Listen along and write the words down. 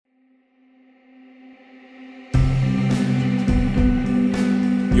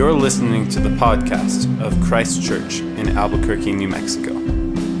You're listening to the podcast of Christ Church in Albuquerque, New Mexico.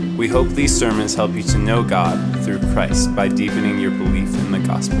 We hope these sermons help you to know God through Christ by deepening your belief in the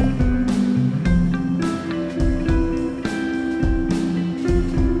gospel.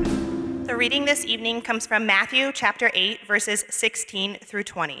 The reading this evening comes from Matthew chapter 8, verses 16 through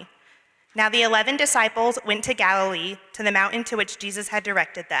 20. Now the 11 disciples went to Galilee, to the mountain to which Jesus had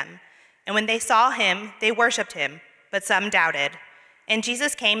directed them. And when they saw him, they worshipped him, but some doubted. And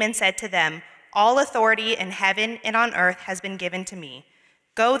Jesus came and said to them, "All authority in heaven and on earth has been given to me.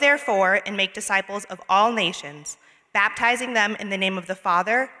 Go therefore and make disciples of all nations, baptizing them in the name of the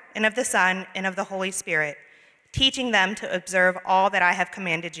Father, and of the Son, and of the Holy Spirit, teaching them to observe all that I have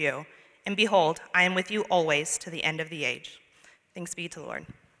commanded you. And behold, I am with you always to the end of the age." Thanks be to the Lord.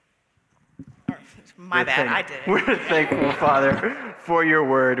 My bad, I did it. We're thankful, Father, for your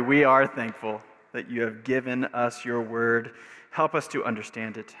word. We are thankful that you have given us your word. Help us to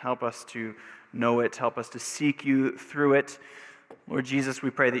understand it. Help us to know it. Help us to seek you through it. Lord Jesus, we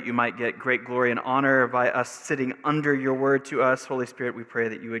pray that you might get great glory and honor by us sitting under your word to us. Holy Spirit, we pray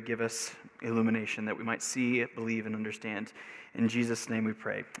that you would give us illumination, that we might see, believe, and understand. In Jesus' name we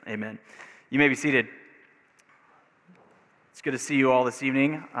pray. Amen. You may be seated. It's good to see you all this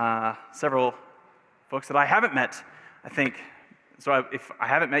evening. Several folks that I haven't met, I think. So if I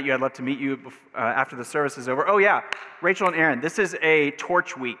haven't met you, I'd love to meet you after the service is over. Oh yeah, Rachel and Aaron, this is a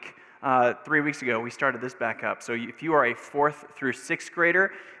Torch Week. 3 weeks ago, we started this back up. So if you are a 4th through 6th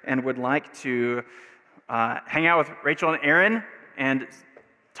grader and would like to hang out with Rachel and Aaron and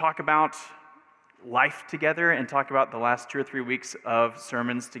talk about life together and talk about the last 2 or 3 weeks of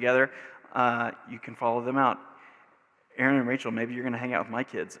sermons together, you can follow them out. Aaron and Rachel, maybe you're going to hang out with my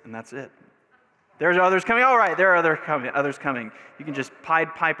kids, and that's it. There's others coming. All right, there are others coming. You can just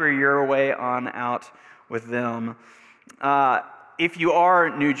Pied Piper your way on out with them. If you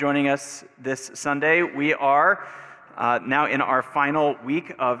are new joining us this Sunday, we are now in our final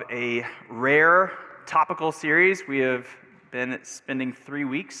week of a rare topical series. We have been spending 3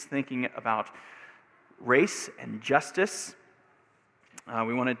 weeks thinking about race and justice.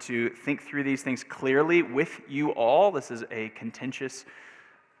 We wanted to think through these things clearly with you all. This is a contentious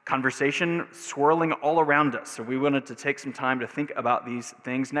conversation swirling all around us. So we wanted to take some time to think about these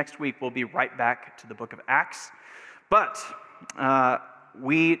things. Next week, we'll be right back to the book of Acts. But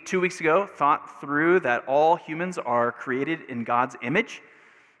we, 2 weeks ago, thought through that all humans are created in God's image,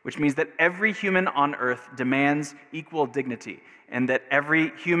 which means that every human on earth demands equal dignity, and that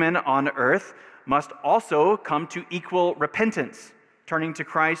every human on earth must also come to equal repentance, turning to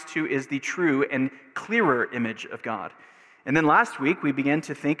Christ, who is the true and clearer image of God. And then last week, we began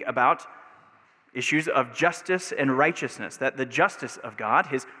to think about issues of justice and righteousness, that the justice of God,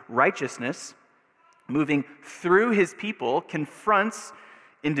 his righteousness, moving through his people, confronts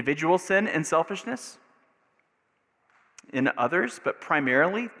individual sin and selfishness in others, but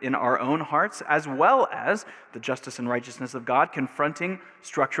primarily in our own hearts, as well as the justice and righteousness of God confronting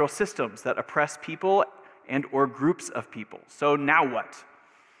structural systems that oppress people and or groups of people. So now what?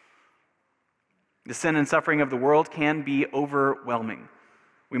 The sin and suffering of the world can be overwhelming.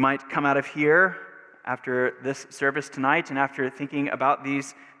 We might come out of here after this service tonight and after thinking about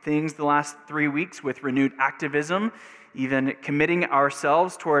these things the last 3 weeks with renewed activism, even committing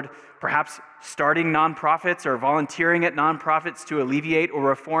ourselves toward perhaps starting nonprofits or volunteering at nonprofits to alleviate or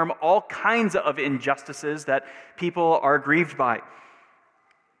reform all kinds of injustices that people are grieved by.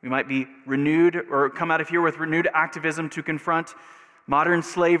 We might be renewed or come out of here with renewed activism to confront modern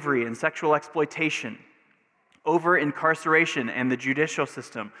slavery and sexual exploitation, over-incarceration and the judicial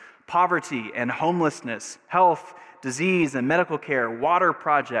system, poverty and homelessness, health, disease and medical care, water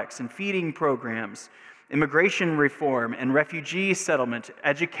projects and feeding programs, immigration reform and refugee settlement,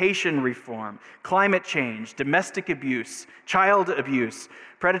 education reform, climate change, domestic abuse, child abuse,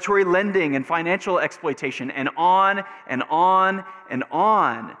 predatory lending and financial exploitation, and on and on and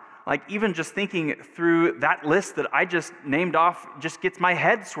on. Like even just thinking through that list that I just named off just gets my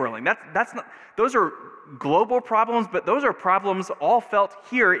head swirling. That's not, those are global problems, but those are problems all felt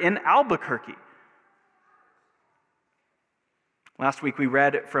here in Albuquerque. Last week we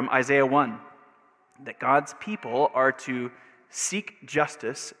read from Isaiah 1 that God's people are to seek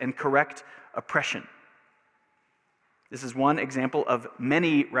justice and correct oppression. This is one example of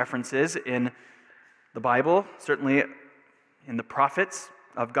many references in the Bible, certainly in the prophets,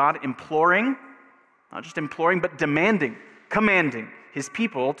 of God imploring, not just imploring, but demanding, commanding his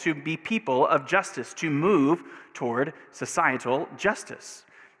people to be people of justice, to move toward societal justice.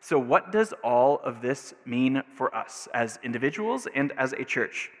 So what does all of this mean for us as individuals and as a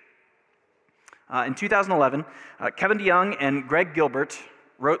church? In 2011, Kevin DeYoung and Greg Gilbert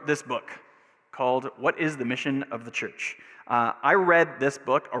wrote this book called What is the Mission of the Church? I read this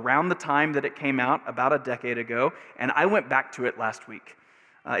book around the time that it came out, about a decade ago, and I went back to it last week.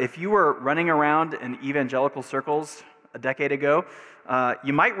 If you were running around in evangelical circles a decade ago,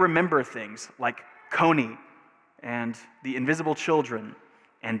 you might remember things like Coney and the Invisible Children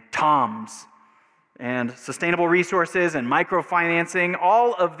and TOMS and sustainable resources and microfinancing.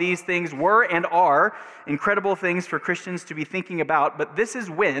 All of these things were and are incredible things for Christians to be thinking about, but this is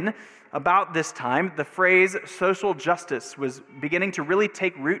when, about this time, the phrase social justice was beginning to really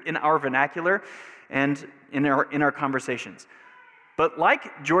take root in our vernacular and in our conversations. But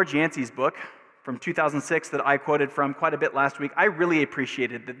like George Yancey's book from 2006 that I quoted from quite a bit last week, I really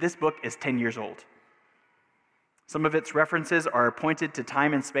appreciated that this book is 10 years old. Some of its references are pointed to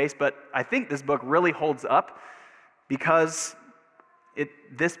time and space, but I think this book really holds up because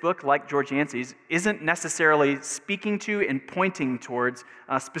this book, like George Yancey's, isn't necessarily speaking to and pointing towards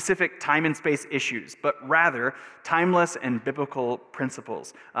specific time and space issues, but rather timeless and biblical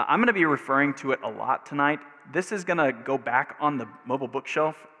principles. I'm going to be referring to it a lot tonight. This is going to go back on the mobile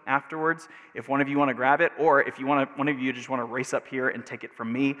bookshelf afterwards. If one of you want to grab it, or if one of you just want to race up here and take it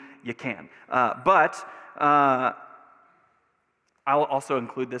from me, you can. I'll also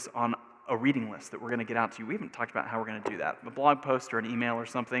include this on a reading list that we're going to get out to you. We haven't talked about how we're going to do that. A blog post or an email or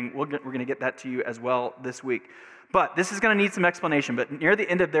something. We're going to get that to you as well this week. But this is going to need some explanation. But near the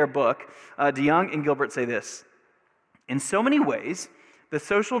end of their book, DeYoung and Gilbert say this: in so many ways, the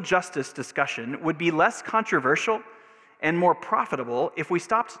social justice discussion would be less controversial and more profitable if we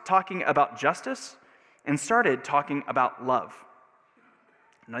stopped talking about justice and started talking about love.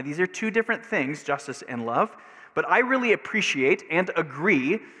 Now, these are two different things, justice and love, but I really appreciate and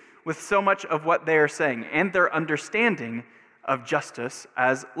agree with so much of what they are saying and their understanding of justice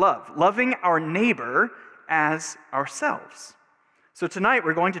as love, loving our neighbor as ourselves. So tonight,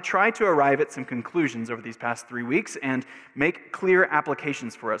 we're going to try to arrive at some conclusions over these past 3 weeks and make clear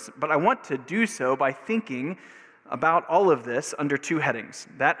applications for us. But I want to do so by thinking about all of this under two headings: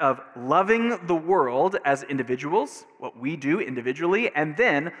 that of loving the world as individuals, what we do individually, and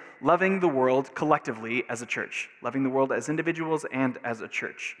then loving the world collectively as a church. Loving the world as individuals and as a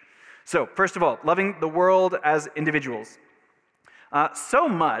church. So, first of all, loving the world as individuals. So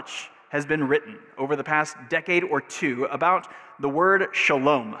much has been written over the past decade or two about the word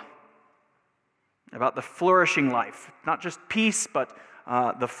shalom, about the flourishing life, not just peace, but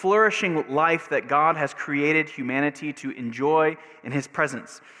the flourishing life that God has created humanity to enjoy in His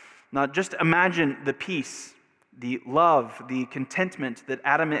presence. Now, just imagine the peace, the love, the contentment that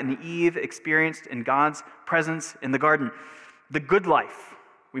Adam and Eve experienced in God's presence in the garden. The good life,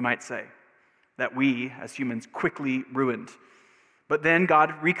 we might say, that we as humans quickly ruined. But then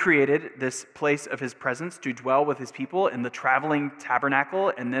God recreated this place of His presence to dwell with His people in the traveling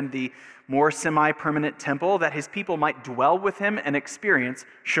tabernacle and then the more semi-permanent temple, that His people might dwell with Him and experience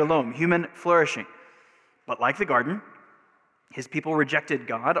shalom, human flourishing. But like the garden, His people rejected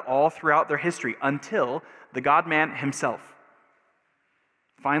God all throughout their history until the God-man Himself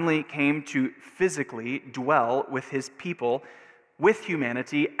finally came to physically dwell with His people, with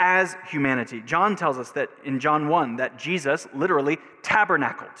humanity as humanity. John tells us that in John 1 that Jesus literally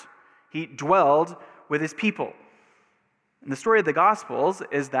tabernacled. He dwelled with His people. And the story of the Gospels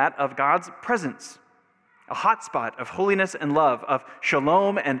is that of God's presence, a hotspot of holiness and love, of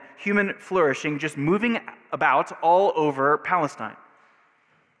shalom and human flourishing, just moving about all over Palestine.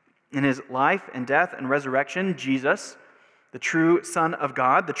 In His life and death and resurrection, Jesus, the true Son of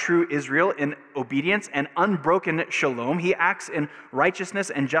God, the true Israel, in obedience and unbroken shalom, He acts in righteousness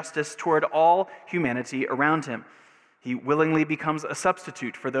and justice toward all humanity around Him. He willingly becomes a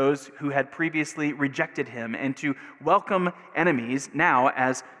substitute for those who had previously rejected Him and to welcome enemies now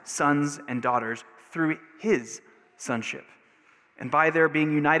as sons and daughters through His sonship. And by their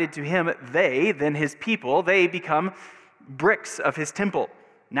being united to Him, they, then His people, they become bricks of His temple.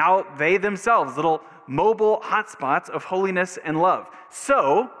 Now they themselves, little mobile hotspots of holiness and love.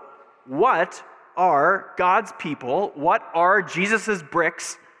 So, what are God's people, what are Jesus'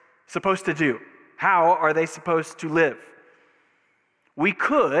 bricks supposed to do? How are they supposed to live? We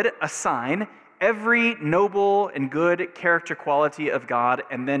could assign every noble and good character quality of God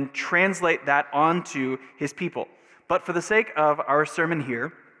and then translate that onto His people. But for the sake of our sermon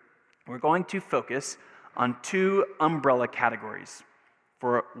here, we're going to focus on two umbrella categories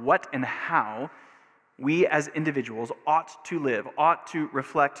for what and how we as individuals ought to live, ought to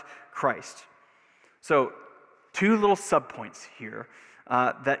reflect Christ. So, two little subpoints here,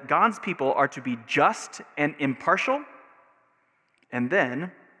 that God's people are to be just and impartial, and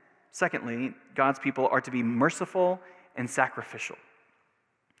then, secondly, God's people are to be merciful and sacrificial.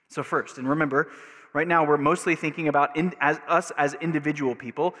 So first, and remember, right now we're mostly thinking about us as individual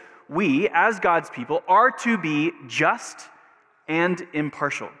people. We, as God's people, are to be just and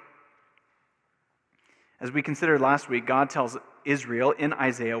impartial. As we considered last week, God tells Israel in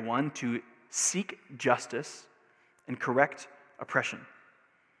Isaiah 1 to seek justice and correct oppression.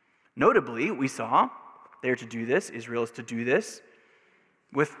 Notably, we saw they're to do this, Israel is to do this,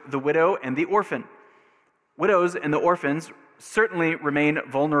 with the widow and the orphan. Widows and the orphans certainly remain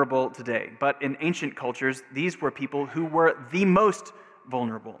vulnerable today, but in ancient cultures, these were people who were the most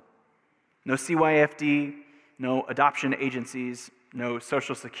vulnerable. No CYFD, no adoption agencies, no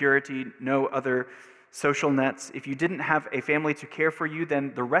Social Security, no other social nets. If you didn't have a family to care for you,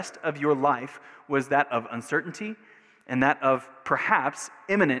 then the rest of your life was that of uncertainty and that of perhaps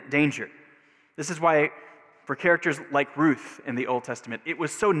imminent danger. This is why for characters like Ruth in the Old Testament, it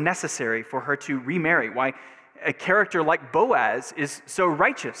was so necessary for her to remarry. Why a character like Boaz is so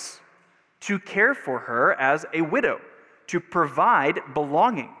righteous to care for her as a widow, to provide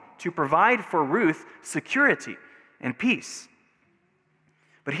belonging, to provide for Ruth security and peace.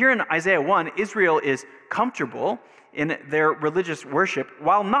 But here in Isaiah 1, Israel is comfortable in their religious worship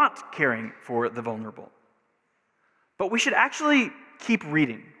while not caring for the vulnerable. But we should actually keep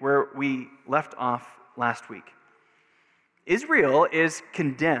reading where we left off last week. Israel is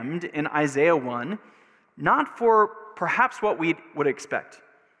condemned in Isaiah 1 not for perhaps what we would expect,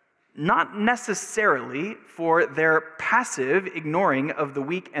 not necessarily for their passive ignoring of the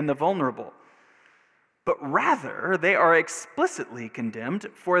weak and the vulnerable, but rather they are explicitly condemned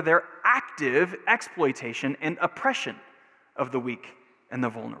for their active exploitation and oppression of the weak and the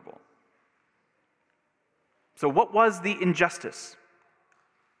vulnerable. So what was the injustice?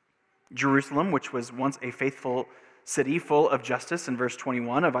 Jerusalem, which was once a faithful city full of justice in verse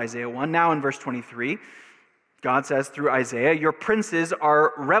 21 of Isaiah 1, now in verse 23, God says through Isaiah, "Your princes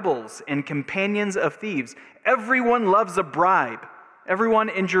are rebels and companions of thieves. Everyone loves a bribe. Everyone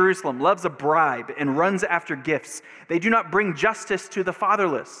in Jerusalem loves a bribe and runs after gifts. They do not bring justice to the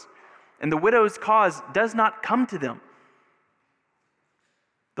fatherless, and the widow's cause does not come to them."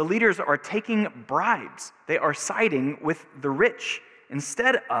 The leaders are taking bribes. They are siding with the rich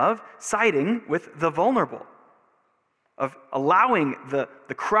instead of siding with the vulnerable, of allowing the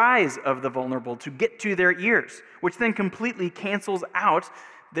cries of the vulnerable to get to their ears, which then completely cancels out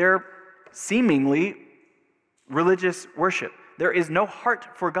their seemingly religious worship. There is no heart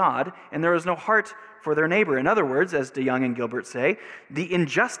for God, and there is no heart for their neighbor. In other words, as DeYoung and Gilbert say, the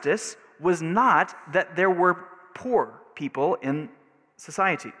injustice was not that there were poor people in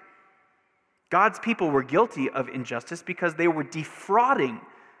society. God's people were guilty of injustice because they were defrauding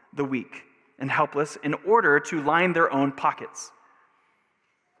the weak and helpless in order to line their own pockets.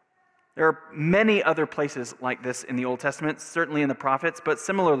 There are many other places like this in the Old Testament, certainly in the prophets, but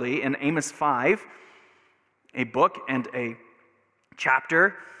similarly in Amos 5, a book and a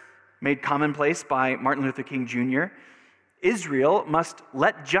chapter made commonplace by Martin Luther King Jr., Israel must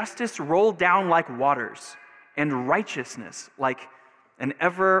let justice roll down like waters and righteousness like an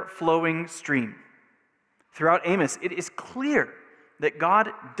ever-flowing stream. Throughout Amos, it is clear that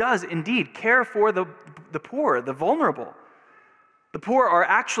God does indeed care for the poor, the vulnerable. The poor are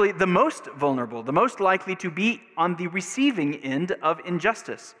actually the most vulnerable, the most likely to be on the receiving end of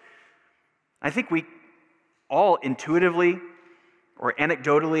injustice. I think we all intuitively or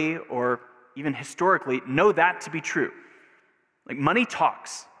anecdotally or even historically know that to be true. Like money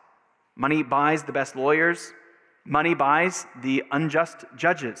talks. Money buys the best lawyers. Money buys the unjust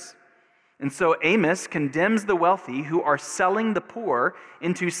judges. And so Amos condemns the wealthy who are selling the poor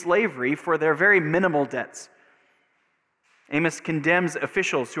into slavery for their very minimal debts. Amos condemns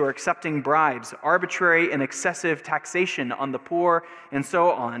officials who are accepting bribes, arbitrary and excessive taxation on the poor, and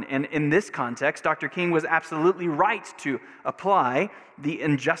so on. And in this context, Dr. King was absolutely right to apply the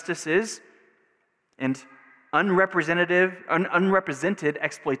injustices and unrepresented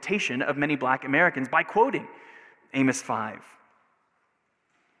exploitation of many black Americans by quoting Amos 5.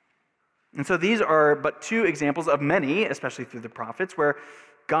 And so these are but two examples of many, especially through the prophets, where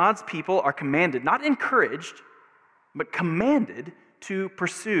God's people are commanded, not encouraged, but commanded to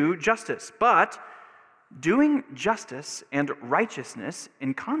pursue justice. But doing justice and righteousness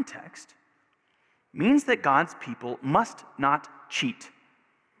in context means that God's people must not cheat,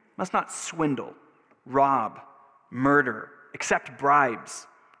 must not swindle, rob, murder, accept bribes,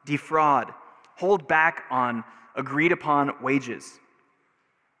 defraud, hold back on agreed upon wages.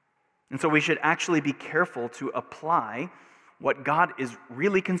 And so we should actually be careful to apply what God is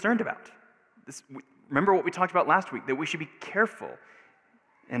really concerned about. Remember what we talked about last week, that we should be careful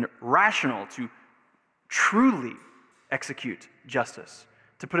and rational to truly execute justice,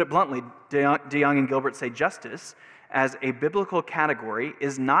 To put it bluntly, DeYoung and Gilbert say justice as a biblical category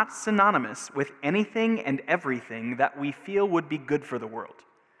is not synonymous with anything and everything that we feel would be good for the world.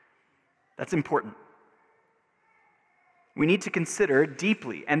 That's important. We need to consider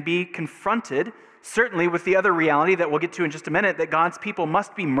deeply and be confronted, certainly with the other reality that we'll get to in just a minute, that God's people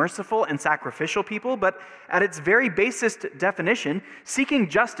must be merciful and sacrificial people, but at its very basest definition, seeking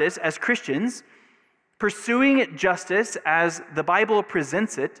justice as Christians, pursuing justice as the Bible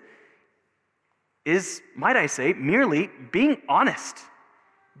presents it, is, might I say, merely being honest,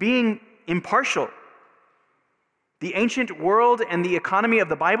 being impartial. The ancient world and the economy of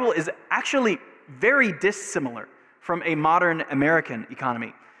the Bible is actually very dissimilar from a modern American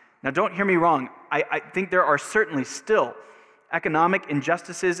economy. Now, don't hear me wrong. I think there are certainly still economic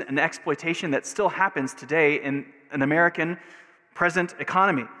injustices and exploitation that still happens today in an American present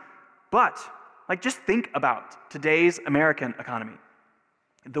economy. But, just think about today's American economy.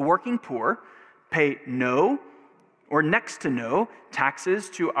 The working poor pay no or next to no taxes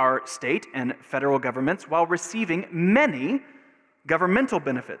to our state and federal governments while receiving many governmental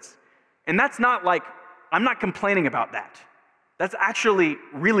benefits. And that's not I'm not complaining about that. That's actually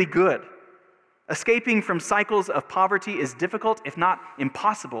really good. Escaping from cycles of poverty is difficult, if not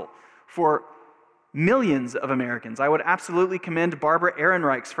impossible, for millions of Americans. I would absolutely commend Barbara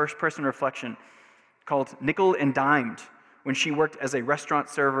Ehrenreich's first-person reflection called Nickel and Dimed, when she worked as a restaurant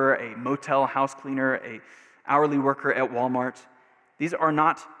server, a motel house cleaner, a hourly worker at Walmart. These are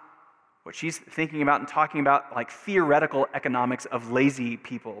not what she's thinking about and talking about theoretical economics of lazy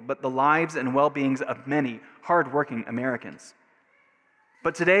people, but the lives and well-beings of many hardworking Americans.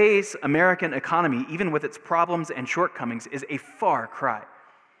 But today's American economy, even with its problems and shortcomings, is a far cry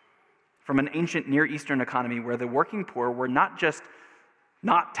from an ancient Near Eastern economy where the working poor were not just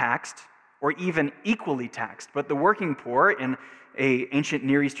not taxed or even equally taxed, but the working poor in an ancient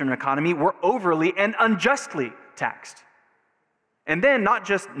Near Eastern economy were overly and unjustly taxed. And then not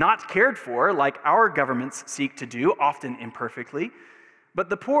just not cared for, like our governments seek to do, often imperfectly,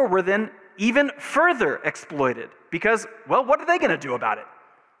 but the poor were then even further exploited because, what are they going to do about it?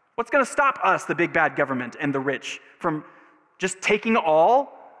 What's going to stop us, the big bad government and the rich, from just taking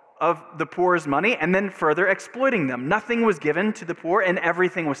all of the poor's money and then further exploiting them? Nothing was given to the poor and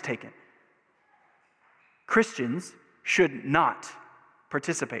everything was taken. Christians should not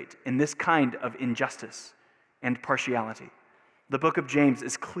participate in this kind of injustice and partiality. The book of James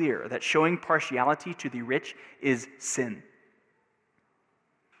is clear that showing partiality to the rich is sin.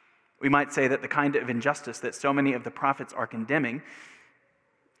 We might say that the kind of injustice that so many of the prophets are condemning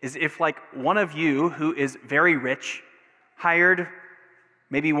is if, one of you who is very rich hired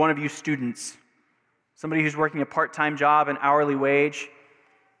maybe one of you students, somebody who's working a part-time job, an hourly wage,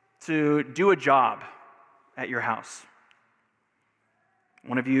 to do a job at your house.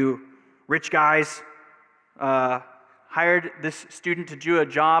 One of you rich guys hired this student to do a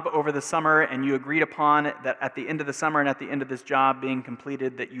job over the summer, and you agreed upon that at the end of the summer and at the end of this job being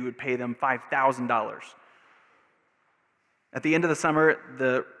completed that you would pay them $5,000. At the end of the summer,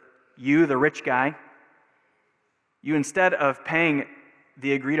 the rich guy, you instead of paying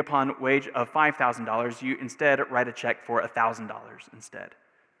the agreed upon wage of $5,000, you instead write a check for $1,000 instead.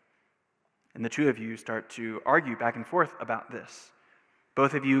 And the two of you start to argue back and forth about this.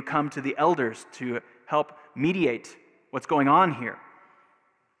 Both of you come to the elders to help mediate what's going on here.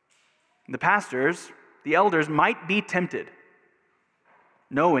 The pastors, the elders, might be tempted,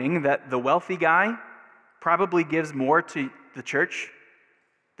 knowing that the wealthy guy probably gives more to the church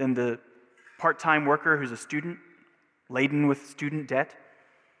than the part-time worker who's a student, laden with student debt.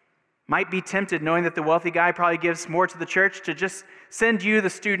 Might be tempted, knowing that the wealthy guy probably gives more to the church, to just send you, the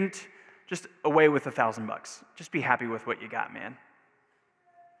student, just away with $1,000. Just be happy with what you got, man.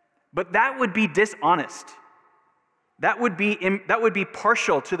 But that would be dishonest. That would be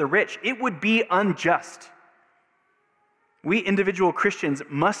partial to the rich. It would be unjust. We individual Christians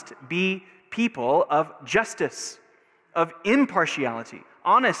must be people of justice, of impartiality,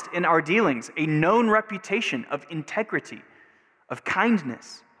 honest in our dealings, a known reputation of integrity, of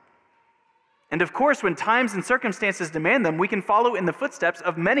kindness. And of course, when times and circumstances demand them, we can follow in the footsteps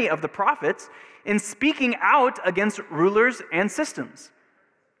of many of the prophets in speaking out against rulers and systems.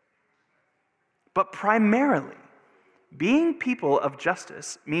 But primarily, being people of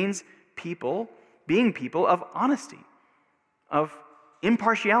justice means being people of honesty, of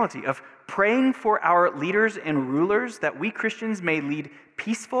impartiality, of praying for our leaders and rulers that we Christians may lead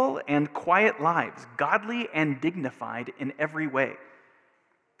peaceful and quiet lives, godly and dignified in every way.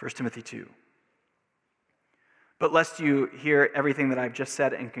 1 Timothy 2. But lest you hear everything that I've just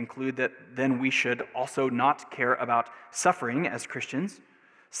said and conclude that then we should also not care about suffering as Christians,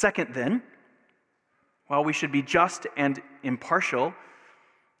 Second, then, while we should be just and impartial,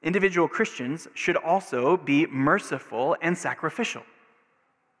 individual Christians should also be merciful and sacrificial.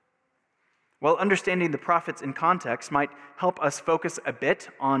 While understanding the prophets in context might help us focus a bit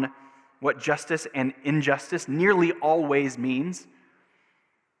on what justice and injustice nearly always means,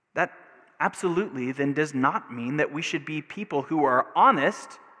 that absolutely then does not mean that we should be people who are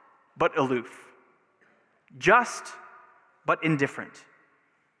honest but aloof, just but indifferent,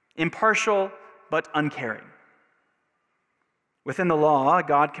 impartial but uncaring. Within the law,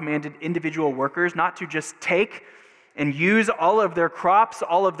 God commanded individual workers not to just take and use all of their crops,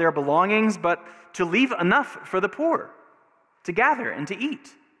 all of their belongings, but to leave enough for the poor, to gather and to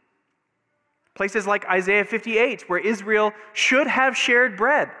eat. Places like Isaiah 58, where Israel should have shared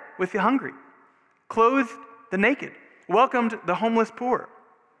bread with the hungry, clothed the naked, welcomed the homeless poor.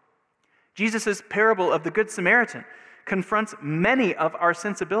 Jesus' parable of the Good Samaritan confronts many of our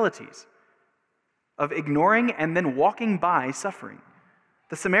sensibilities of ignoring and then walking by suffering.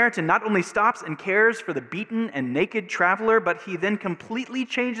 The Samaritan not only stops and cares for the beaten and naked traveler, but he then completely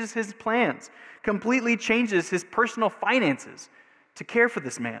changes his plans, completely changes his personal finances to care for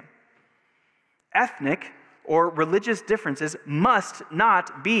this man. Ethnic or religious differences must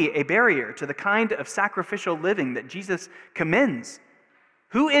not be a barrier to the kind of sacrificial living that Jesus commends.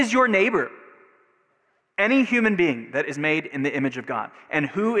 Who is your neighbor? Any human being that is made in the image of God. And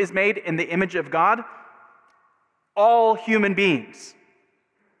who is made in the image of God? All human beings.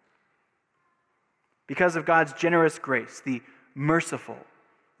 Because of God's generous grace, the merciful,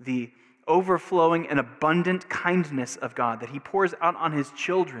 the overflowing and abundant kindness of God that he pours out on his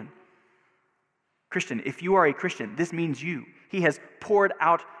children. Christian, if you are a Christian, this means you. He has poured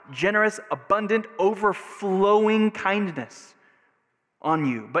out generous, abundant, overflowing kindness on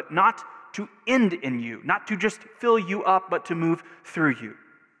you, but not to end in you, not to just fill you up, but to move through you.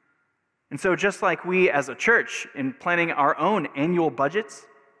 And so just like we as a church, in planning our own annual budgets,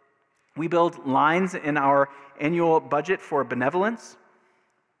 we build lines in our annual budget for benevolence,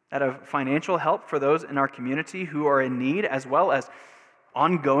 out of financial help for those in our community who are in need, as well as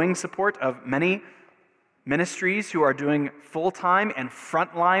ongoing support of many ministries who are doing full-time and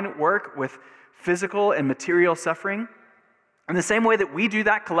frontline work with physical and material suffering. In the same way that we do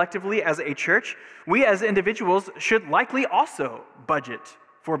that collectively as a church, we as individuals should likely also budget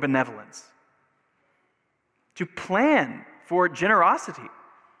for benevolence, to plan for generosity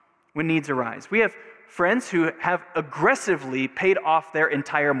when needs arise. We have friends who have aggressively paid off their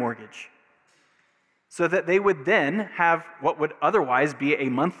entire mortgage so that they would then have what would otherwise be a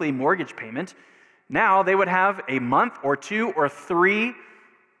monthly mortgage payment. Now they would have a month or 2 or 3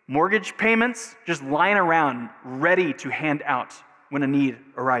 mortgage payments just lying around ready to hand out when a need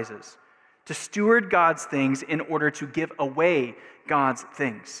arises, to steward God's things in order to give away God's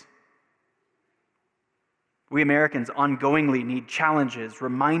things. We Americans ongoingly need challenges,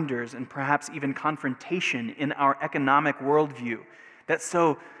 reminders, and perhaps even confrontation in our economic worldview that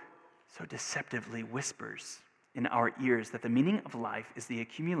so deceptively whispers in our ears that the meaning of life is the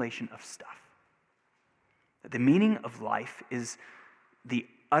accumulation of stuff. That the meaning of life is the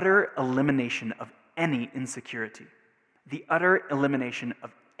utter elimination of any insecurity, the utter elimination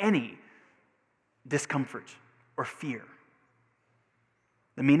of any discomfort or fear.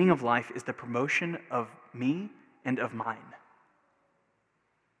 The meaning of life is the promotion of me and of mine.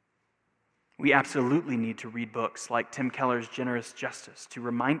 We absolutely need to read books like Tim Keller's Generous Justice to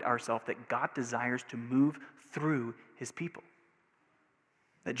remind ourselves that God desires to move through his people.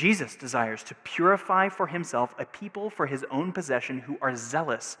 That Jesus desires to purify for himself a people for his own possession who are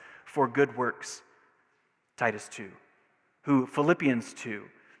zealous for good works. Titus 2. Who, Philippians 2,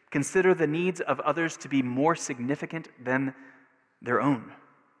 consider the needs of others to be more significant than their own.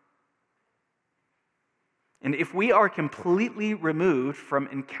 And if we are completely removed from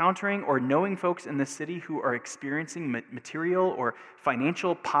encountering or knowing folks in the city who are experiencing material or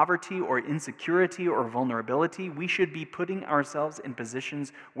financial poverty or insecurity or vulnerability, we should be putting ourselves in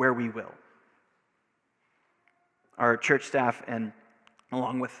positions where we will. Our church staff, and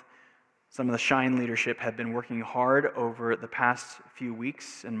along with some of the Shine leadership, have been working hard over the past few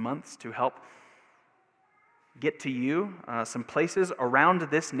weeks and months to help get to you some places around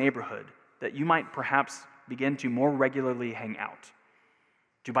this neighborhood that you might perhaps begin to more regularly hang out,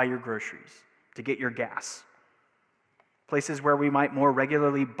 to buy your groceries, to get your gas. Places where we might more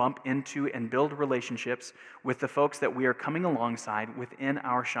regularly bump into and build relationships with the folks that we are coming alongside within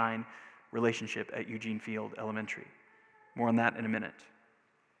our Shine relationship at Eugene Field Elementary. More on that in a minute.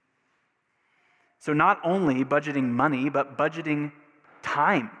 So not only budgeting money, but budgeting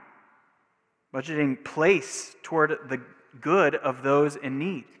time, budgeting place toward the good of those in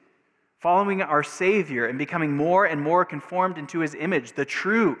need, following our Savior and becoming more and more conformed into his image, the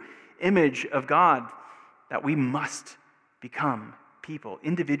true image of God, that we must become people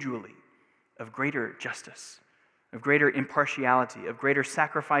individually of greater justice, of greater impartiality, of greater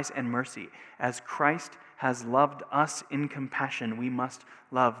sacrifice and mercy. As Christ has loved us in compassion, we must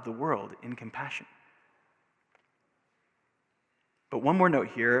love the world in compassion. But one more note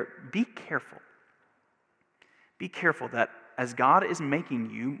here, be careful. Be careful that as God is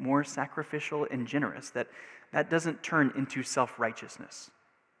making you more sacrificial and generous, that doesn't turn into self-righteousness.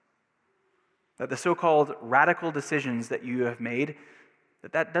 That the so-called radical decisions that you have made,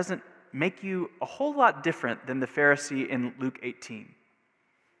 that doesn't make you a whole lot different than the Pharisee in Luke 18.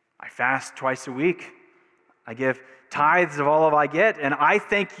 I fast twice a week. I give tithes of all I get, and I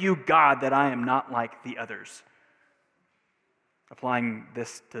thank you, God, that I am not like the others. Applying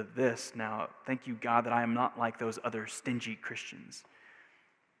this to this now, thank you, God, that I am not like those other stingy Christians.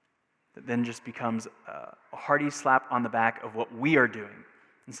 That then just becomes a hearty slap on the back of what we are doing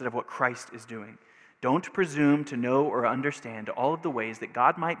instead of what Christ is doing. Don't presume to know or understand all of the ways that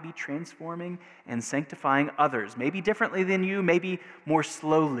God might be transforming and sanctifying others, maybe differently than you, maybe more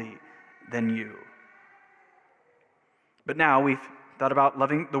slowly than you. But now we've thought about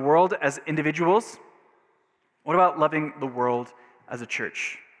loving the world as individuals. What about loving the world as a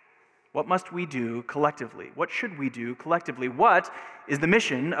church? What must we do collectively? What should we do collectively? What is the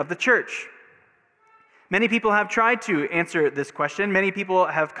mission of the church? Many people have tried to answer this question. Many people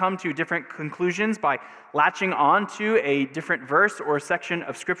have come to different conclusions by latching on to a different verse or section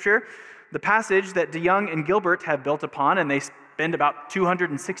of Scripture. The passage that DeYoung and Gilbert have built upon, and they spend about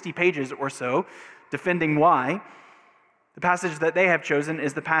 260 pages or so defending why, the passage that they have chosen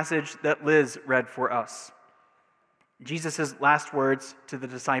is the passage that Liz read for us. Jesus' last words to the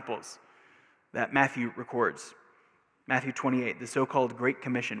disciples that Matthew records. Matthew 28, the so-called Great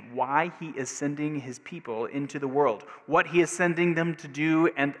Commission, why he is sending his people into the world, what he is sending them to do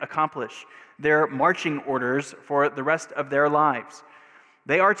and accomplish, their marching orders for the rest of their lives.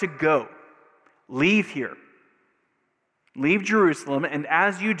 They are to go, leave here, leave Jerusalem, and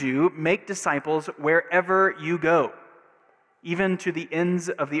as you do, make disciples wherever you go, even to the ends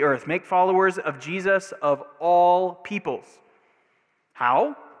of the earth. Make followers of Jesus of all peoples.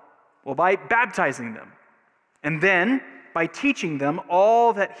 How? Well, by baptizing them, and then by teaching them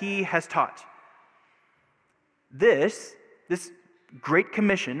all that he has taught. This Great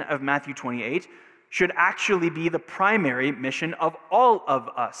Commission of Matthew 28 should actually be the primary mission of all of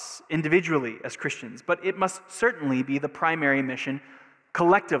us individually as Christians, but it must certainly be the primary mission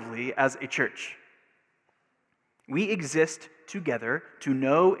collectively as a church. We exist together to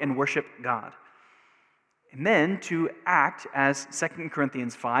know and worship God, and then to act as 2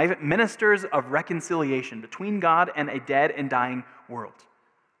 Corinthians 5, ministers of reconciliation between God and a dead and dying world.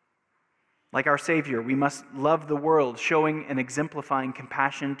 Like our Savior, we must love the world, showing and exemplifying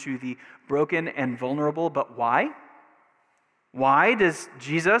compassion to the broken and vulnerable. But why? Why does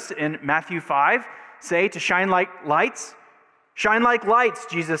Jesus in Matthew 5 say to shine like lights? Shine like lights,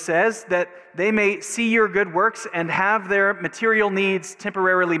 Jesus says, that they may see your good works and have their material needs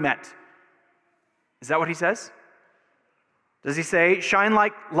temporarily met. Is that what he says? Does he say, shine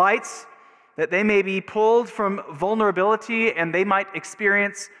like lights, that they may be pulled from vulnerability and they might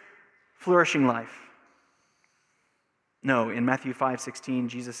experience flourishing life? No, in Matthew 5:16,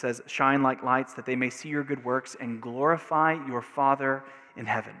 Jesus says, shine like lights, that they may see your good works and glorify your Father in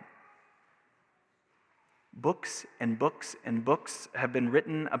heaven. Books and books and books have been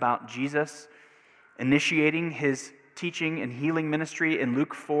written about Jesus initiating his teaching and healing ministry in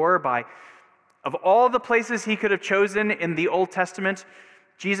Luke 4 by, of all the places he could have chosen in the Old Testament,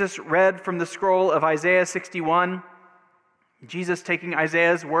 Jesus read from the scroll of Isaiah 61. Jesus taking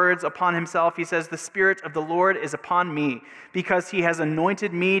Isaiah's words upon himself, he says, the Spirit of the Lord is upon me, because he has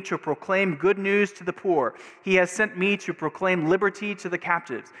anointed me to proclaim good news to the poor. He has sent me to proclaim liberty to the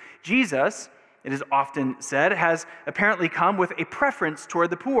captives. Jesus, it is often said, has apparently come with a preference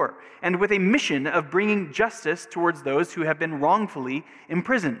toward the poor and with a mission of bringing justice towards those who have been wrongfully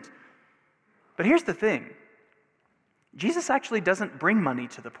imprisoned. But here's the thing. Jesus actually doesn't bring money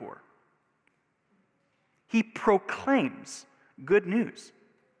to the poor. He proclaims good news.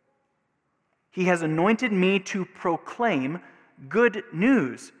 He has anointed me to proclaim good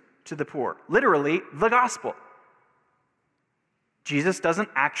news to the poor. Literally, the gospel. Jesus doesn't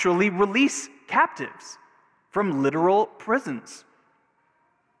actually release captives from literal prisons,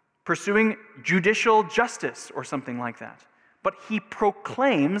 pursuing judicial justice or something like that. But he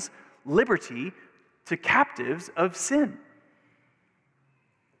proclaims liberty to captives of sin.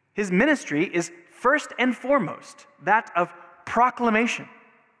 His ministry is first and foremost that of proclamation.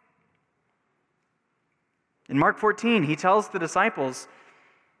 In Mark 14, he tells the disciples,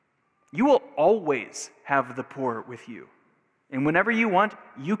 "You will always have the poor with you, and whenever you want,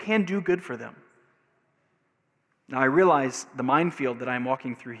 you can do good for them." Now, I realize the minefield that I'm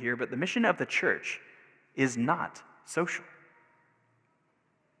walking through here, but the mission of the church is not social.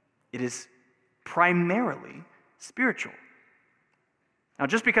 It is primarily spiritual. Now,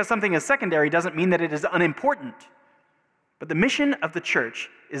 just because something is secondary doesn't mean that it is unimportant, but the mission of the church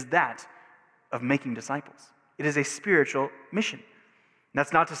is that of making disciples. It is a spiritual mission.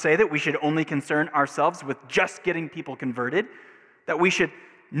 That's not to say that we should only concern ourselves with just getting people converted, that we should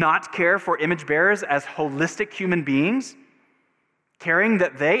not care for image bearers as holistic human beings, caring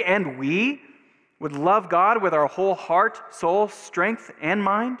that they and we would love God with our whole heart, soul, strength, and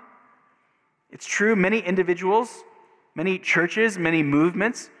mind. It's true, many individuals, many churches, many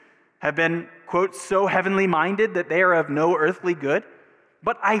movements have been, quote, so heavenly minded that they are of no earthly good.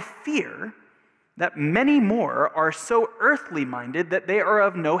 But I fear that many more are so earthly minded that they are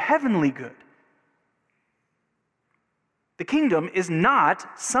of no heavenly good. The kingdom is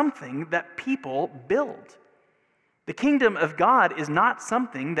not something that people build. The kingdom of God is not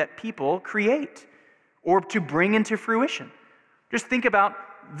something that people create or to bring into fruition. Just think about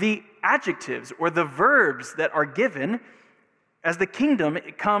the adjectives or the verbs that are given as the kingdom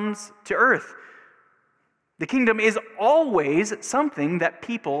comes to earth. The kingdom is always something that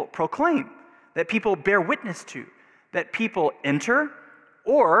people proclaim, that people bear witness to, that people enter,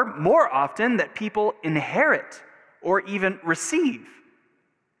 or more often, that people inherit or even receive.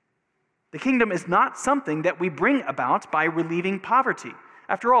 The kingdom is not something that we bring about by relieving poverty.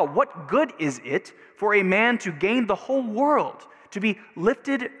 After all, what good is it for a man to gain the whole world, to be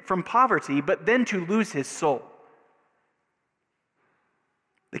lifted from poverty, but then to lose his soul?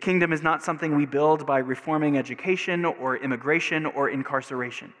 The kingdom is not something we build by reforming education or immigration or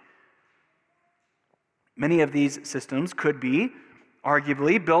incarceration. Many of these systems could be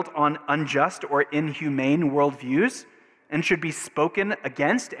arguably built on unjust or inhumane worldviews and should be spoken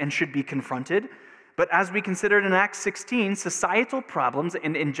against and should be confronted. But as we considered in Acts 16, societal problems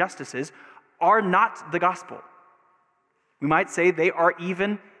and injustices are not the gospel. We might say they are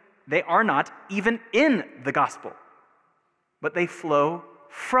not even in the gospel, but they flow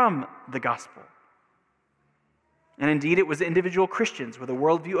from the gospel. And indeed, it was individual Christians with a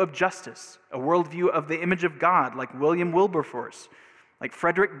worldview of justice, a worldview of the image of God, like William Wilberforce, like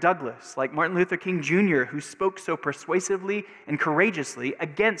Frederick Douglass, like Martin Luther King Jr., who spoke so persuasively and courageously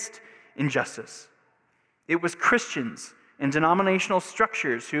against injustice. It was Christians and denominational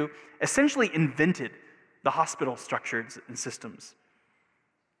structures who essentially invented the hospital structures and systems,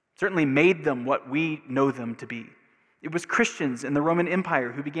 certainly made them what we know them to be. It was Christians in the Roman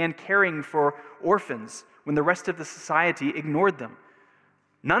Empire who began caring for orphans when the rest of the society ignored them.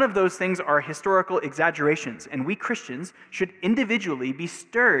 None of those things are historical exaggerations, and we Christians should individually be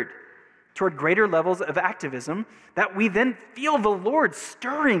stirred toward greater levels of activism that we then feel the Lord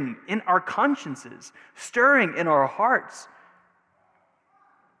stirring in our consciences, stirring in our hearts.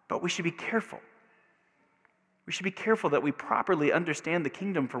 But we should be careful. We should be careful that we properly understand the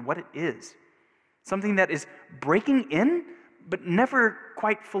kingdom for what it is, something that is breaking in, but never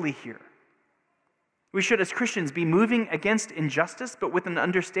quite fully here. We should, as Christians, be moving against injustice, but with an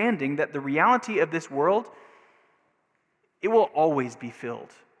understanding that the reality of this world, it will always be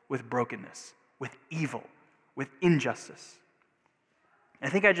filled with brokenness, with evil, with injustice. I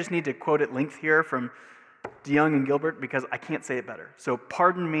think I just need to quote at length here from DeYoung and Gilbert because I can't say it better. So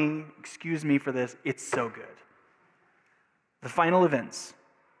pardon me, excuse me for this, it's so good. The final events,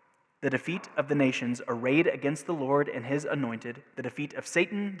 the defeat of the nations arrayed against the Lord and his anointed, the defeat of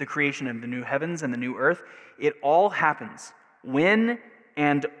Satan, the creation of the new heavens and the new earth, it all happens when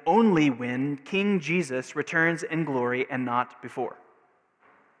and only when King Jesus returns in glory and not before.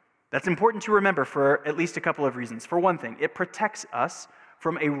 That's important to remember for at least a couple of reasons. For one thing, it protects us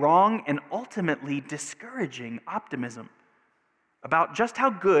from a wrong and ultimately discouraging optimism about just how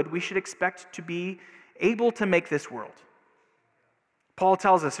good we should expect to be able to make this world. Paul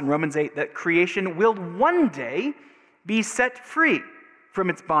tells us in Romans 8 that creation will one day be set free from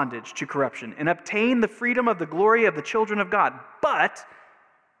its bondage to corruption and obtain the freedom of the glory of the children of God. But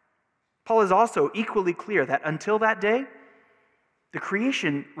Paul is also equally clear that until that day, the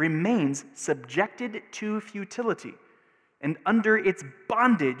creation remains subjected to futility and under its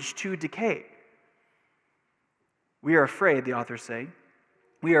bondage to decay. We are afraid, the authors say,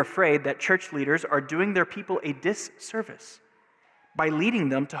 we are afraid that church leaders are doing their people a disservice by leading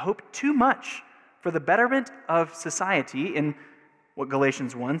them to hope too much for the betterment of society in what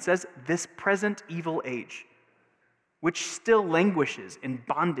Galatians 1 says, this present evil age, which still languishes in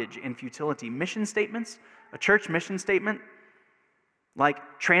bondage and futility. Mission statements, a church mission statement, like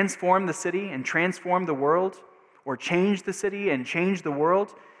transform the city and transform the world, or change the city and change the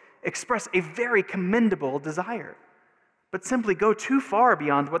world, express a very commendable desire, but simply go too far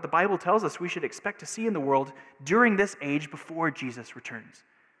beyond what the Bible tells us we should expect to see in the world during this age before Jesus returns.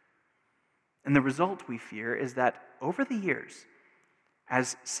 And the result, we fear, is that over the years,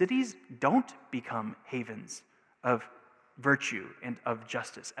 as cities don't become havens of virtue and of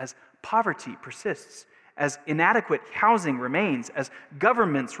justice, as poverty persists, as inadequate housing remains, as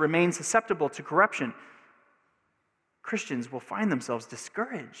governments remain susceptible to corruption, Christians will find themselves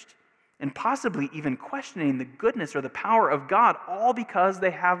discouraged and possibly even questioning the goodness or the power of God, all because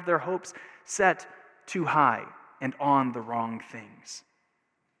they have their hopes set too high and on the wrong things.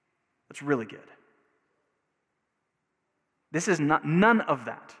 That's really good. This is not, none of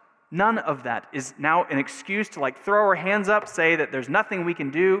that is now an excuse to throw our hands up, say that there's nothing we can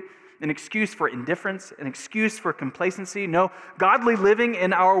do, an excuse for indifference, an excuse for complacency. No, godly living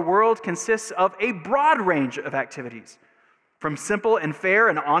in our world consists of a broad range of activities, from simple and fair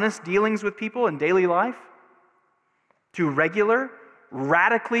and honest dealings with people in daily life, to regular,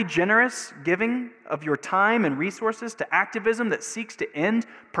 radically generous giving of your time and resources, to activism that seeks to end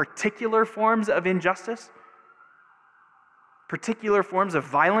particular forms of injustice, particular forms of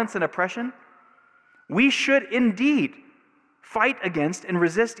violence and oppression. We should indeed fight against and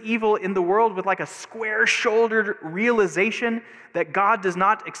resist evil in the world with a square-shouldered realization that God does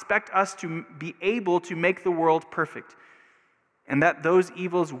not expect us to be able to make the world perfect, and that those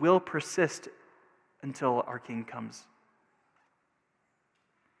evils will persist until our King comes.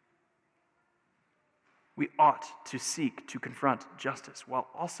 We ought to seek to confront justice while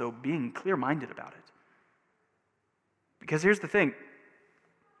also being clear-minded about it. Because here's the thing,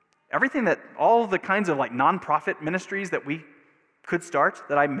 all the kinds of nonprofit ministries that we could start,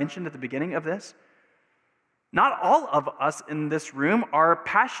 that I mentioned at the beginning of this, not all of us in this room are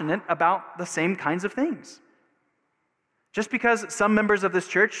passionate about the same kinds of things. Just because some members of this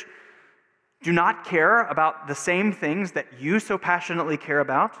church do not care about the same things that you so passionately care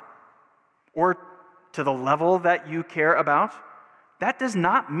about, or to the level that you care about, that does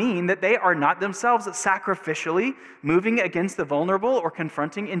not mean that they are not themselves sacrificially moving against the vulnerable or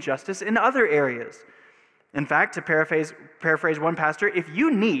confronting injustice in other areas. In fact, to paraphrase one pastor, if you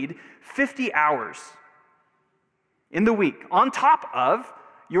need 50 hours in the week on top of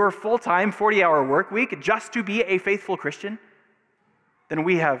your full-time 40-hour work week just to be a faithful Christian, then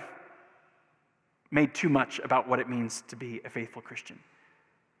we have made too much about what it means to be a faithful Christian.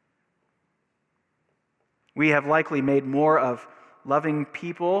 We have likely made more of loving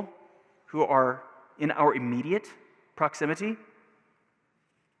people who are in our immediate proximity,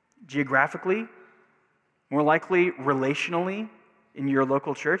 geographically, more likely relationally in your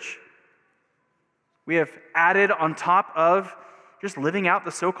local church. We have added on top of just living out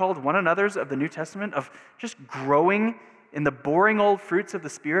the so-called one another's of the New Testament, of just growing in the boring old fruits of the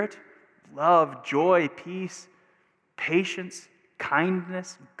Spirit, love, joy, peace, patience,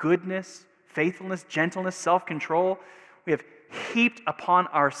 kindness, goodness, faithfulness, gentleness, self-control. We have heaped upon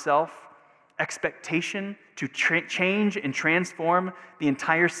ourselves expectation to change and transform the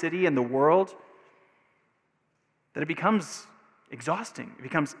entire city and the world, that it becomes exhausting, it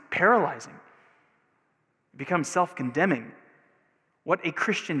becomes paralyzing, it becomes self-condemning. What a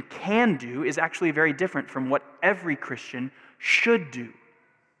Christian can do is actually very different from what every Christian should do.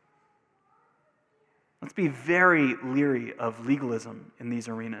 Let's be very leery of legalism in these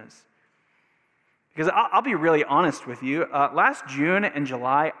arenas. Because I'll be really honest with you, last June and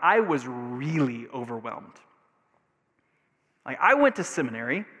July, I was really overwhelmed. I went to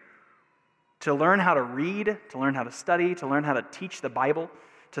seminary to learn how to read, to learn how to study, to learn how to teach the Bible,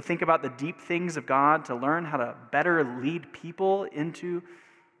 to think about the deep things of God, to learn how to better lead people into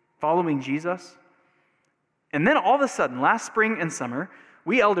following Jesus. And then all of a sudden, last spring and summer,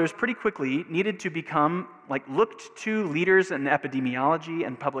 we elders pretty quickly needed to become looked to leaders in epidemiology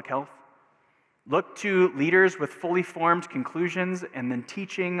and public health, looked to leaders with fully formed conclusions and then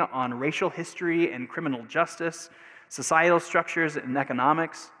teaching on racial history and criminal justice, societal structures and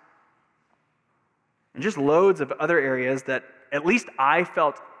economics, and just loads of other areas that at least I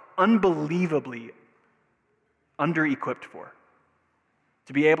felt unbelievably under-equipped for.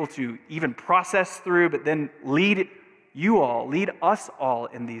 To be able to even process through, but then lead us all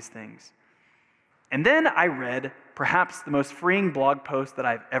in these things. And then I read perhaps the most freeing blog post that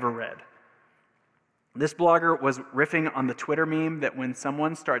I've ever read. This blogger was riffing on the Twitter meme that when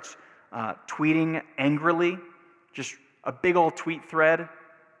someone starts tweeting angrily, just a big old tweet thread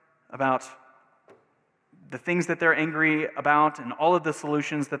about the things that they're angry about and all of the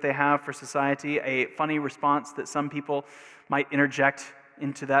solutions that they have for society, a funny response that some people might interject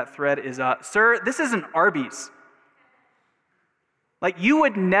into that thread is, "Sir, this isn't Arby's." Like, you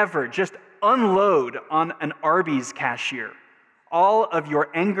would never just unload on an Arby's cashier all of your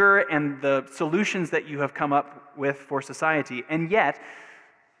anger and the solutions that you have come up with for society. And yet,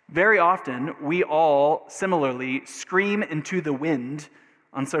 very often, we all similarly scream into the wind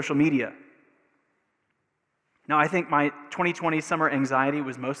on social media. Now, I think my 2020 summer anxiety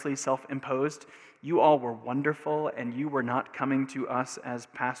was mostly self-imposed. You all were wonderful, and you were not coming to us as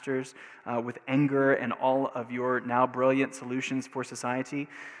pastors with anger and all of your now brilliant solutions for society.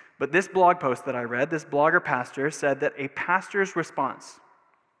 But this blog post that I read, this blogger pastor said that a pastor's response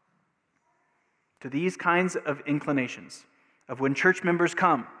to these kinds of inclinations, of when church members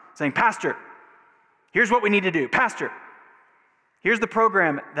come saying, "Pastor, here's what we need to do. Pastor, here's the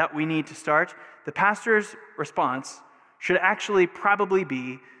program that we need to start," the pastor's response should actually probably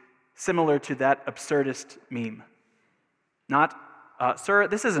be similar to that absurdist meme. Not, "Sir,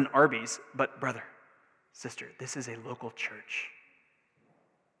 this isn't Arby's," but "Brother, sister, this is a local church.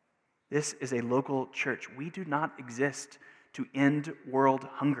 This is a local church. We do not exist to end world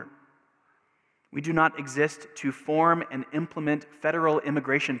hunger. We do not exist to form and implement federal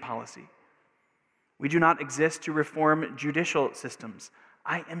immigration policy. We do not exist to reform judicial systems.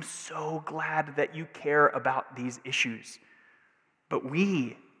 I am so glad that you care about these issues. But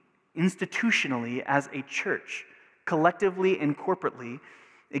we, institutionally as a church, collectively and corporately,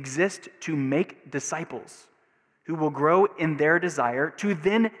 exist to make disciples who will grow in their desire to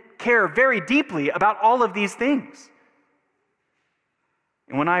then care very deeply about all of these things."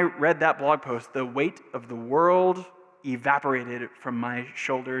 And when I read that blog post, the weight of the world evaporated from my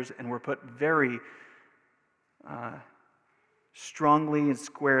shoulders and were put very strongly and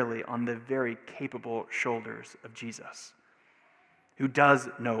squarely on the very capable shoulders of Jesus, who does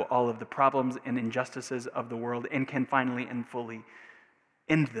know all of the problems and injustices of the world and can finally and fully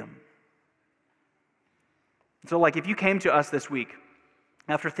end them. So, like, if you came to us this week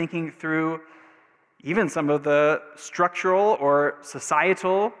after thinking through even some of the structural or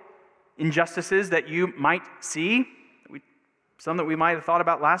societal injustices that you might see, some that we might have thought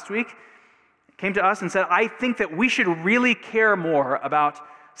about last week, came to us and said, "I think that we should really care more about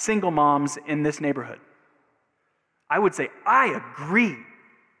single moms in this neighborhood," I would say, I agree.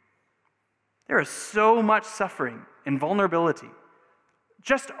 There is so much suffering and vulnerability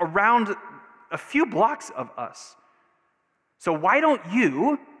just around a few blocks of us. So why don't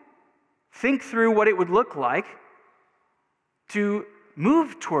you think through what it would look like to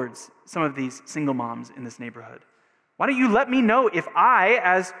move towards some of these single moms in this neighborhood? Why don't you let me know if I,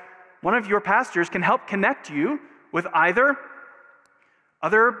 as one of your pastors, can help connect you with either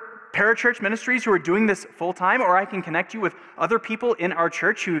other parachurch ministries who are doing this full-time, or I can connect you with other people in our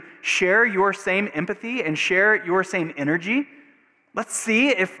church who share your same empathy and share your same energy. Let's see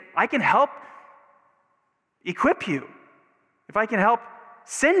if I can help equip you, if I can help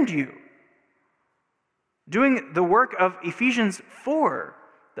send you, doing the work of Ephesians 4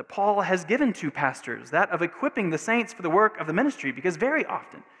 that Paul has given to pastors, that of equipping the saints for the work of the ministry, because very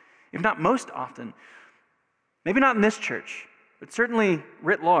often, if not most often, maybe not in this church, but certainly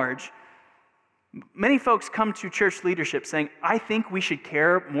writ large, many folks come to church leadership saying, "I think we should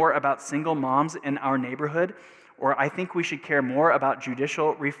care more about single moms in our neighborhood," or "I think we should care more about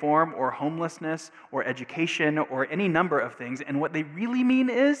judicial reform or homelessness or education or any number of things." And what they really mean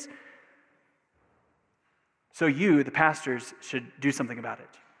is, so you, the pastors, should do something about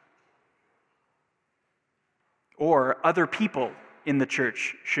it. Or other people in the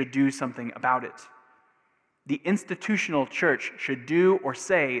church should do something about it. The institutional church should do or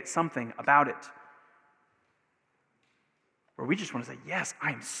say something about it. Or we just want to say, yes,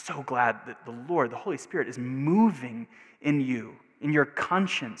 I am so glad that the Lord, the Holy Spirit, is moving in you, in your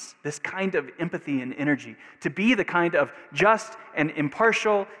conscience, this kind of empathy and energy, to be the kind of just and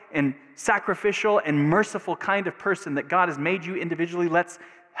impartial and sacrificial and merciful kind of person that God has made you individually. Let's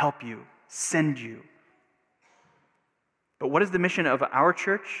help you, send you. But what is the mission of our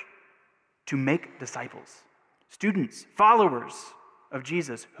church? To make disciples, students, followers of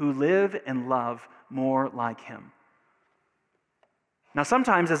Jesus who live and love more like him. Now,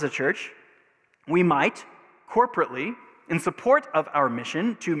 sometimes as a church, we might corporately, in support of our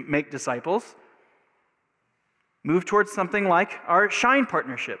mission to make disciples, move towards something like our Shine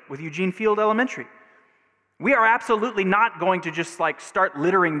partnership with Eugene Field Elementary. We are absolutely not going to just start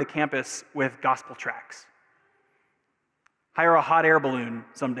littering the campus with gospel tracts. Hire a hot air balloon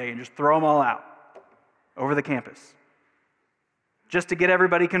someday and just throw them all out over the campus. just to get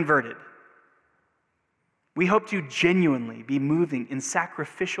everybody converted. We hope to genuinely be moving in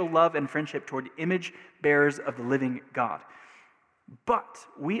sacrificial love and friendship toward image bearers of the living God. But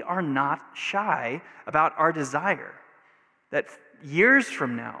we are not shy about our desire that years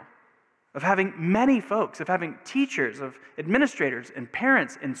from now, of having many folks, of having teachers, of administrators and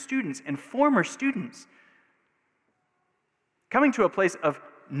parents and students and former students, coming to a place of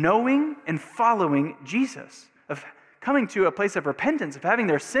knowing and following Jesus, of coming to a place of repentance, of having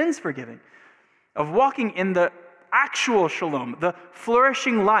their sins forgiven, of walking in the actual shalom, the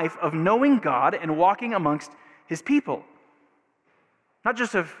flourishing life of knowing God and walking amongst his people. Not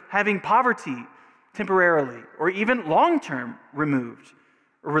just of having poverty temporarily or even long-term removed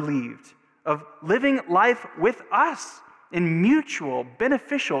or relieved, of living life with us in mutual,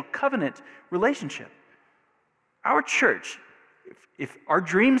 beneficial covenant relationship. Our church, if our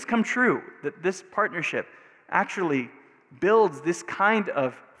dreams come true, that this partnership actually builds this kind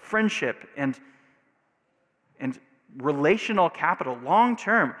of friendship and relational capital long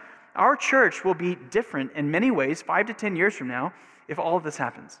term, our church will be different in many ways 5 to 10 years from now if all of this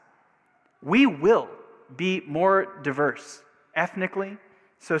happens. We will be more diverse ethnically,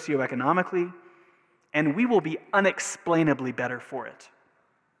 socioeconomically, and we will be unexplainably better for it.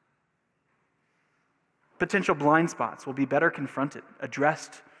 Potential blind spots will be better confronted,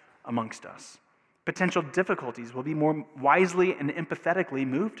 addressed amongst us. Potential difficulties will be more wisely and empathetically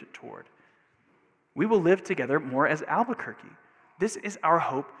moved toward. We will live together more as Albuquerque. This is our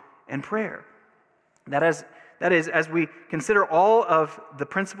hope and prayer. That is, as we consider all of the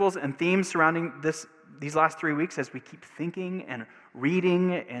principles and themes surrounding these last 3 weeks, as we keep thinking and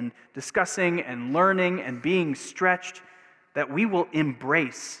reading and discussing and learning and being stretched, that we will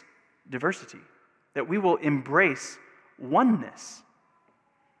embrace diversity, that we will embrace oneness.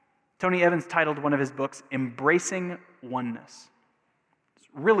 Tony Evans titled one of his books, Embracing Oneness. It's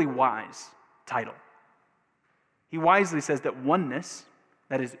a really wise title. He wisely says that oneness,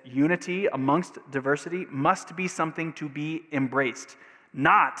 that is unity amongst diversity, must be something to be embraced,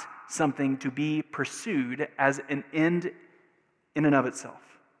 not something to be pursued as an end in and of itself.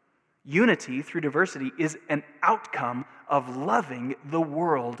 Unity through diversity is an outcome of loving the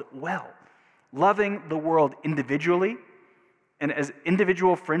world well. Loving the world individually, and as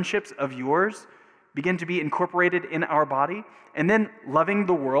individual friendships of yours begin to be incorporated in our body, and then loving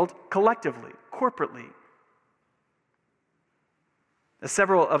the world collectively, corporately. As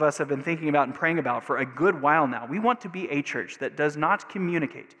several of us have been thinking about and praying about for a good while now, we want to be a church that does not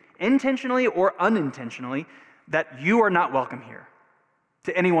communicate, intentionally or unintentionally, that you are not welcome here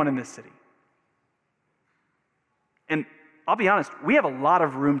to anyone in this city. And I'll be honest, we have a lot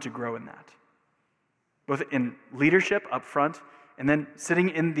of room to grow in that, both in leadership up front and then sitting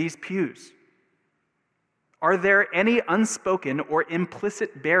in these pews. Are there any unspoken or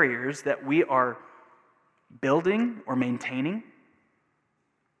implicit barriers that we are building or maintaining?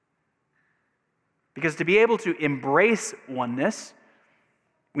 Because to be able to embrace oneness,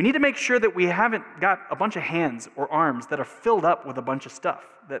 we need to make sure that we haven't got a bunch of hands or arms that are filled up with a bunch of stuff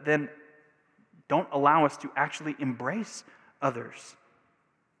that then don't allow us to actually embrace others.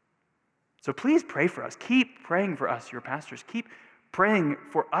 So please pray for us. Keep praying for us, your pastors. Keep praying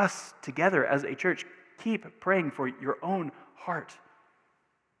for us together as a church. Keep praying for your own heart.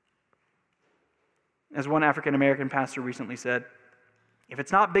 As one African American pastor recently said, if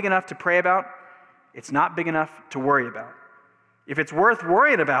it's not big enough to pray about, it's not big enough to worry about. If it's worth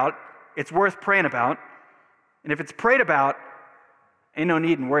worrying about, it's worth praying about. And if it's prayed about, ain't no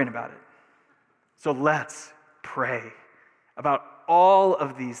need in worrying about it. So let's pray about all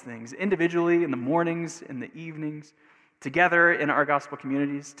of these things, individually, in the mornings, in the evenings, together in our gospel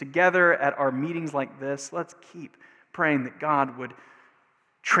communities, together at our meetings like this. Let's keep praying that God would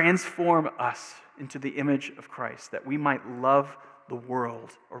transform us into the image of Christ, that we might love the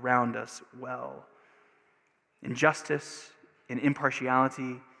world around us well, in justice, in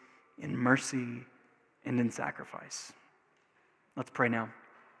impartiality, in mercy, and in sacrifice. Let's pray now.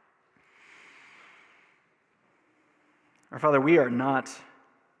 Our Father, we are not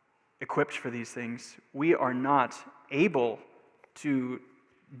equipped for these things. We are not able to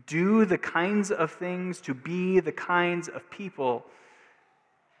do the kinds of things, to be the kinds of people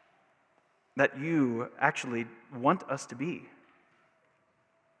that you actually want us to be.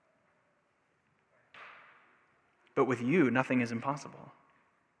 But with you, nothing is impossible.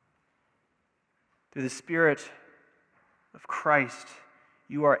 Through the Spirit of Christ,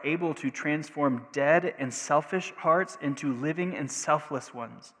 you are able to transform dead and selfish hearts into living and selfless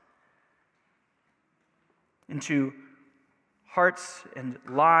ones, into hearts and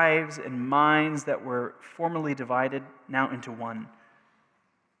lives and minds that were formerly divided, now into one,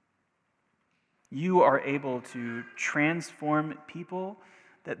 You are able to transform people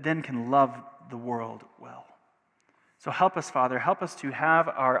that then can love the world well. So help us, Father. Help us to have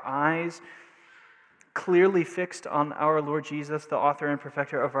our eyes clearly fixed on our Lord Jesus, the author and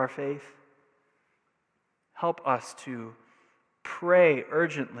perfecter of our faith. Help us to pray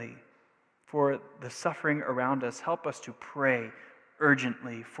urgently for the suffering around us. Help us to pray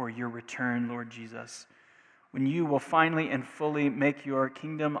urgently for your return, Lord Jesus, when you will finally and fully make your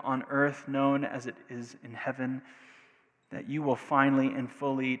kingdom on earth known as it is in heaven, that you will finally and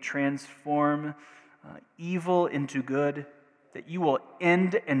fully transform evil into good, that you will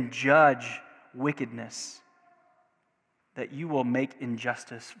end and judge wickedness, that you will make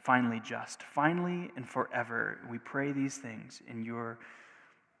injustice finally just, finally and forever. We pray these things in your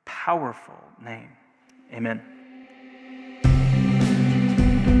powerful name. Amen.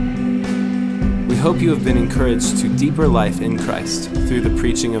 We hope you have been encouraged to deeper life in Christ through the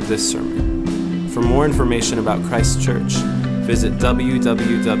preaching of this sermon. For more information about Christ Church, visit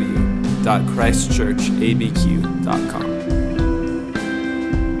www.christchurchabq.com.